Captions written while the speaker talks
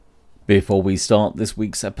Before we start this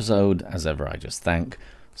week's episode, as ever I just thank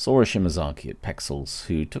Sora Shimazaki at Pexels,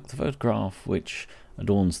 who took the photograph which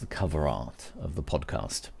adorns the cover art of the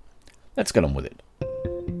podcast. Let's get on with it.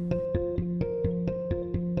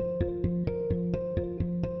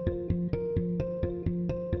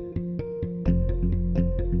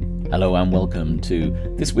 Hello and welcome to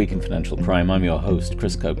This Week in Financial Crime. I'm your host,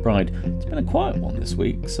 Chris Kirkbride. It's been a quiet one this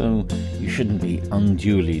week, so you shouldn't be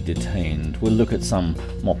unduly detained. We'll look at some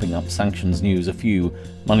mopping up sanctions news, a few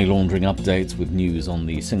money laundering updates with news on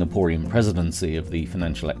the Singaporean presidency of the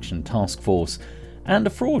Financial Action Task Force, and a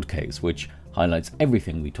fraud case which highlights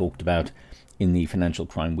everything we talked about in the Financial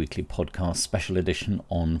Crime Weekly podcast special edition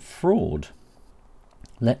on fraud.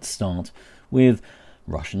 Let's start with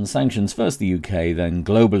Russian sanctions. First the UK, then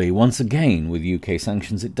globally. Once again, with UK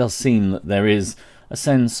sanctions, it does seem that there is a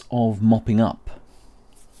sense of mopping up.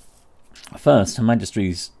 First, Her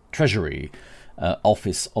Majesty's Treasury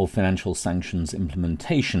Office of Financial Sanctions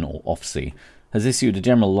Implementation, or OFSI, has issued a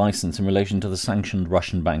general licence in relation to the sanctioned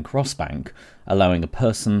Russian bank Rosbank, allowing a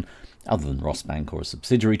person other than Rosbank or a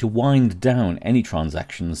subsidiary to wind down any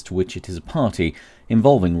transactions to which it is a party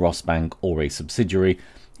involving Rosbank or a subsidiary,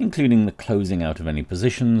 including the closing out of any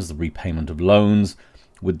positions, the repayment of loans,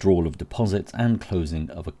 withdrawal of deposits and closing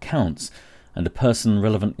of accounts. And a person,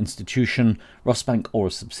 relevant institution, Rosbank or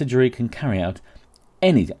a subsidiary can carry out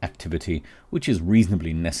any activity which is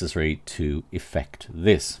reasonably necessary to effect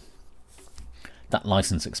this. That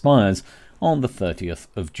licence expires on the 30th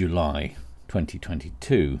of July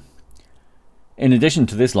 2022. In addition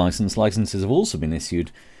to this licence, licences have also been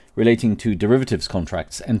issued relating to derivatives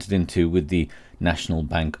contracts entered into with the National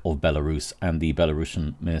Bank of Belarus and the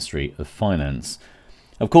Belarusian Ministry of Finance.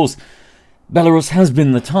 Of course, Belarus has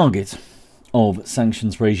been the target of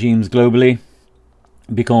sanctions regimes globally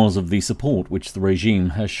because of the support which the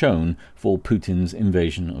regime has shown for Putin's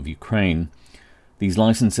invasion of Ukraine. These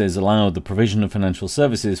licenses allow the provision of financial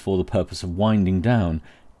services for the purpose of winding down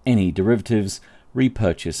any derivatives,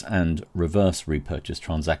 repurchase and reverse repurchase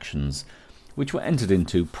transactions which were entered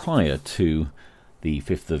into prior to the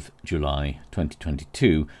 5th of July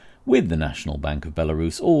 2022 with the National Bank of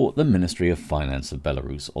Belarus or the Ministry of Finance of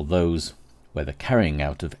Belarus, or those where the carrying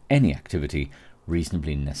out of any activity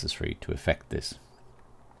reasonably necessary to effect this.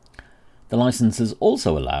 The licenses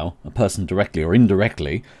also allow a person directly or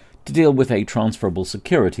indirectly to deal with a transferable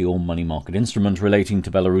security or money market instrument relating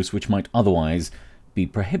to Belarus which might otherwise be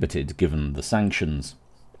prohibited given the sanctions.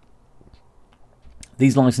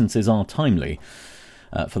 These licenses are timely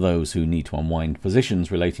for those who need to unwind positions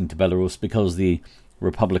relating to Belarus because the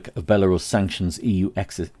Republic of Belarus sanctions EU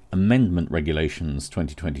Exit Amendment Regulations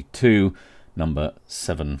 2022, number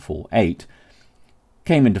 748,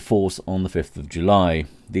 came into force on the 5th of July.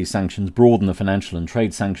 These sanctions broaden the financial and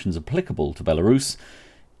trade sanctions applicable to Belarus,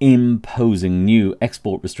 imposing new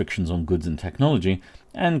export restrictions on goods and technology,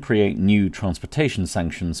 and create new transportation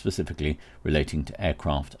sanctions specifically relating to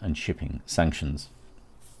aircraft and shipping sanctions.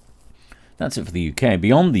 That's it for the UK.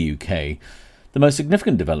 Beyond the UK, the most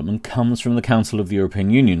significant development comes from the Council of the European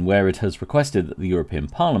Union, where it has requested that the European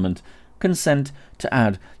Parliament consent to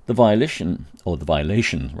add the violation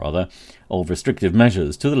of restrictive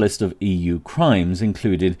measures to the list of EU crimes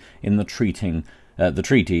included in the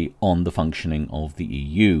Treaty on the Functioning of the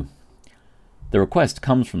EU. The request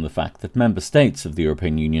comes from the fact that member states of the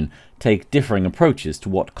European Union take differing approaches to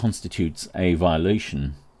what constitutes a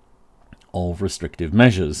violation of restrictive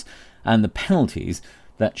measures and the penalties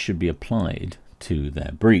that should be applied to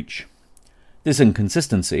their breach. This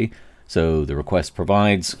inconsistency, so the request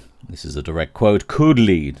provides, this is a direct quote, could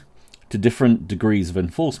lead to different degrees of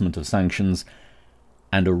enforcement of sanctions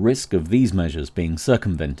and a risk of these measures being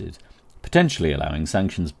circumvented, potentially allowing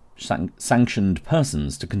sanctioned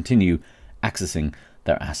persons to continue accessing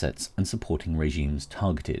their assets and supporting regimes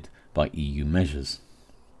targeted by EU measures.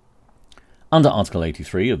 Under Article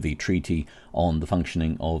 83 of the Treaty on the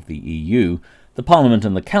Functioning of the EU, the Parliament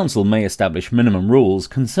and the Council may establish minimum rules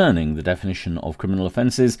concerning the definition of criminal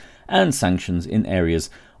offences and sanctions in areas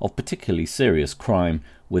of particularly serious crime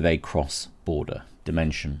with a cross-border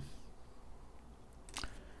dimension.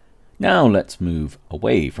 Now let's move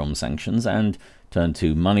away from sanctions and turn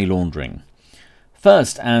to money laundering.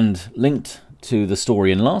 First, and linked to the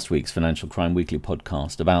story in last week's Financial Crime Weekly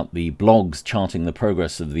podcast about the blogs charting the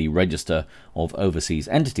progress of the Register of Overseas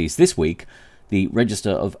Entities, this week, the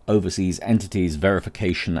Register of Overseas Entities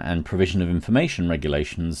Verification and Provision of Information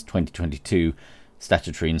Regulations 2022,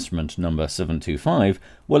 Statutory Instrument Number 725,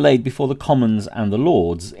 were laid before the Commons and the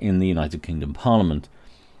Lords in the United Kingdom Parliament.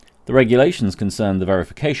 The regulations concern the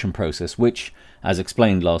verification process, which, as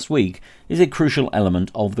explained last week, is a crucial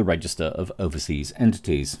element of the Register of Overseas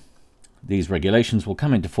Entities. These regulations will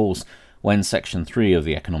come into force when Section 3 of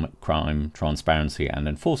the Economic Crime, Transparency and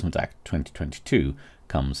Enforcement Act 2022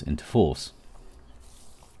 comes into force.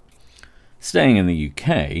 Staying in the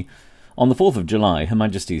UK, on the 4th of July, Her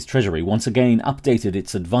Majesty's Treasury once again updated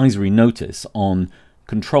its advisory notice on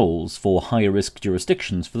controls for higher risk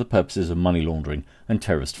jurisdictions for the purposes of money laundering and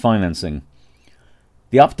terrorist financing.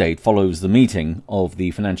 The update follows the meeting of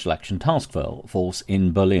the Financial Action Task Force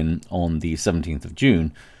in Berlin on the 17th of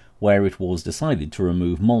June, where it was decided to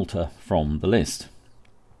remove Malta from the list.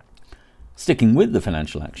 Sticking with the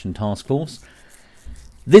Financial Action Task Force,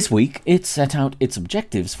 this week it set out its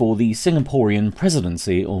objectives for the Singaporean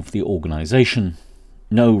presidency of the organisation.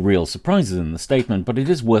 No real surprises in the statement, but it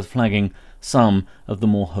is worth flagging some of the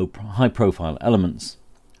more high-profile elements.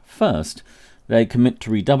 First, they commit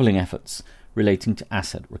to redoubling efforts relating to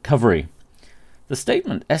asset recovery. The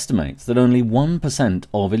statement estimates that only 1%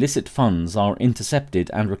 of illicit funds are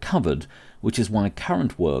intercepted and recovered, which is why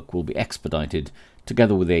current work will be expedited,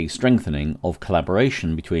 together with a strengthening of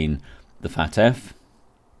collaboration between the FATF,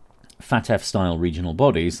 FATF-style regional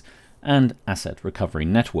bodies, and asset recovery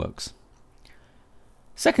networks.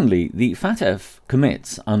 Secondly, the FATF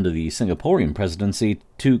commits, under the Singaporean presidency,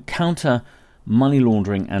 to counter money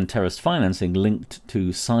laundering and terrorist financing linked to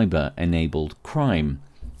cyber-enabled crime.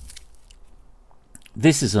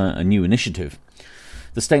 This is a new initiative.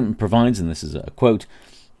 The statement provides, and this is a quote,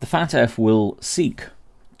 "The FATF will seek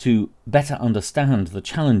to better understand the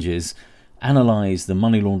challenges, analyse the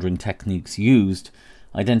money laundering techniques used,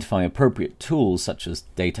 identify appropriate tools such as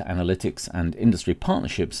data analytics and industry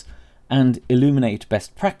partnerships, and illuminate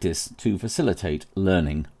best practice to facilitate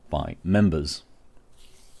learning by members."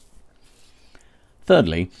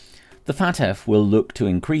 Thirdly, the FATF will look to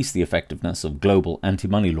increase the effectiveness of global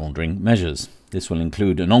anti-money laundering measures. This will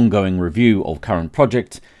include an ongoing review of current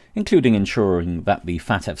projects, including ensuring that the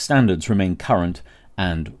FATF standards remain current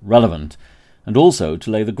and relevant, and also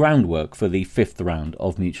to lay the groundwork for the 5th round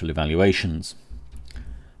of mutual evaluations.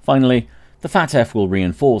 Finally, the FATF will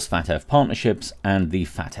reinforce FATF partnerships and the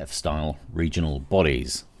FATF-style regional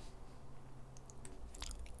bodies.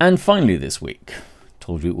 And finally this week,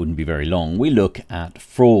 told you it wouldn't be very long, we look at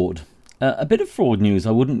fraud. A bit of fraud news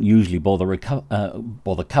I wouldn't usually bother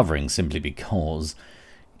covering, simply because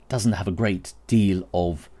it doesn't have a great deal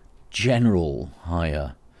of general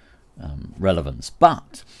higher relevance.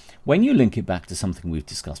 But when you link it back to something we've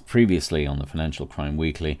discussed previously on the Financial Crime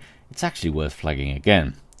Weekly, it's actually worth flagging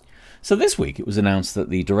again. So this week it was announced that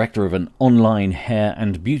the director of an online hair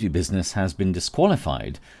and beauty business has been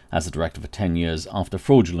disqualified as a director for 10 years after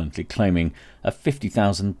fraudulently claiming a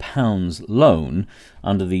 £50,000 loan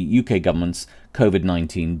under the UK government's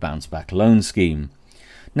COVID-19 bounce back loan scheme.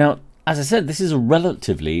 Now, as I said, this is a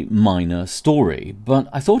relatively minor story, but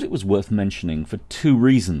I thought it was worth mentioning for two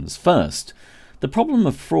reasons. First, the problem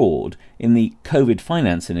of fraud in the COVID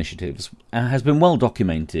finance initiatives has been well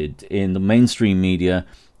documented in the mainstream media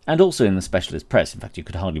and also in the specialist press. In fact, you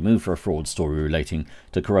could hardly move for a fraud story relating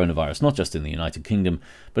to coronavirus, not just in the United Kingdom,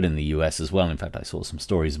 but in the US as well. In fact, I saw some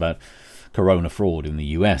stories about corona fraud in the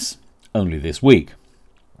US only this week.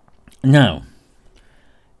 Now,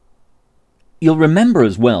 you'll remember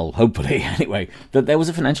as well, hopefully anyway, that there was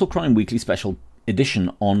a Financial Crime Weekly special edition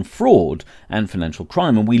on fraud and financial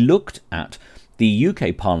crime, and we looked at the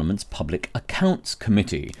UK Parliament's Public Accounts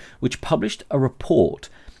Committee, which published a report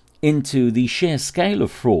into the sheer scale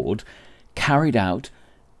of fraud carried out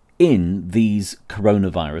in these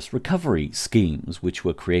coronavirus recovery schemes, which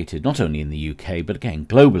were created not only in the UK, but again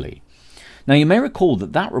globally. Now, you may recall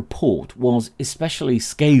that that report was especially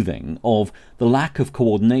scathing of the lack of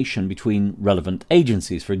coordination between relevant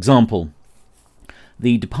agencies. For example,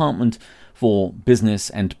 the Department for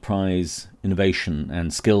Business, Enterprise, Innovation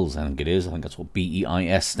and Skills, I think that's what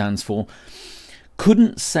BEIS stands for,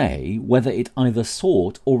 couldn't say whether it either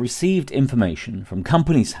sought or received information from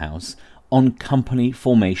Companies House on company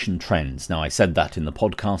formation trends. Now, I said that in the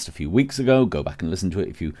podcast a few weeks ago. Go back and listen to it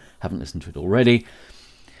if you haven't listened to it already.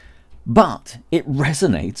 But it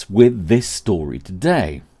resonates with this story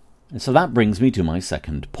today. And so that brings me to my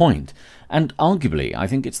second point. And arguably, I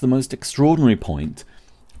think it's the most extraordinary point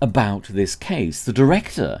about this case. The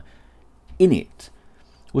director in it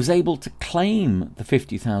was able to claim the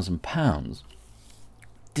 £50,000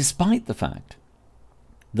 despite the fact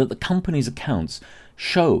that the company's accounts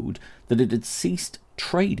showed that it had ceased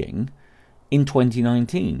trading in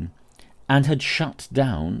 2019 and had shut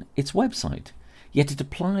down its website, yet it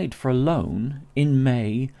applied for a loan in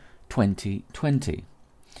May 2020.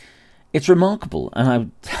 It's remarkable, and I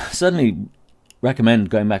would certainly recommend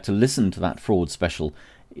going back to listen to that fraud special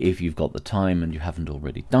if you've got the time and you haven't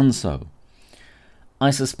already done so. I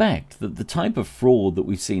suspect that the type of fraud that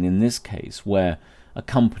we've seen in this case, where a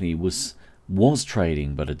company was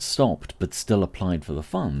trading but had stopped but still applied for the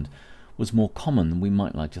fund, was more common than we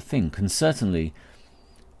might like to think. And certainly,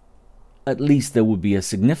 at least there would be a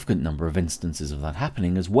significant number of instances of that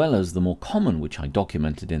happening, as well as the more common, which I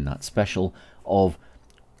documented in that special, of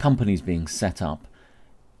companies being set up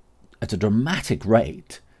at a dramatic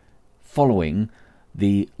rate following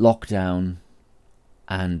the lockdown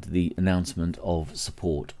and the announcement of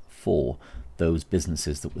support for those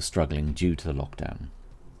businesses that were struggling due to the lockdown.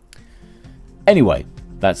 Anyway,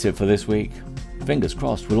 that's it for this week. Fingers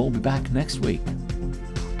crossed we'll all be back next week.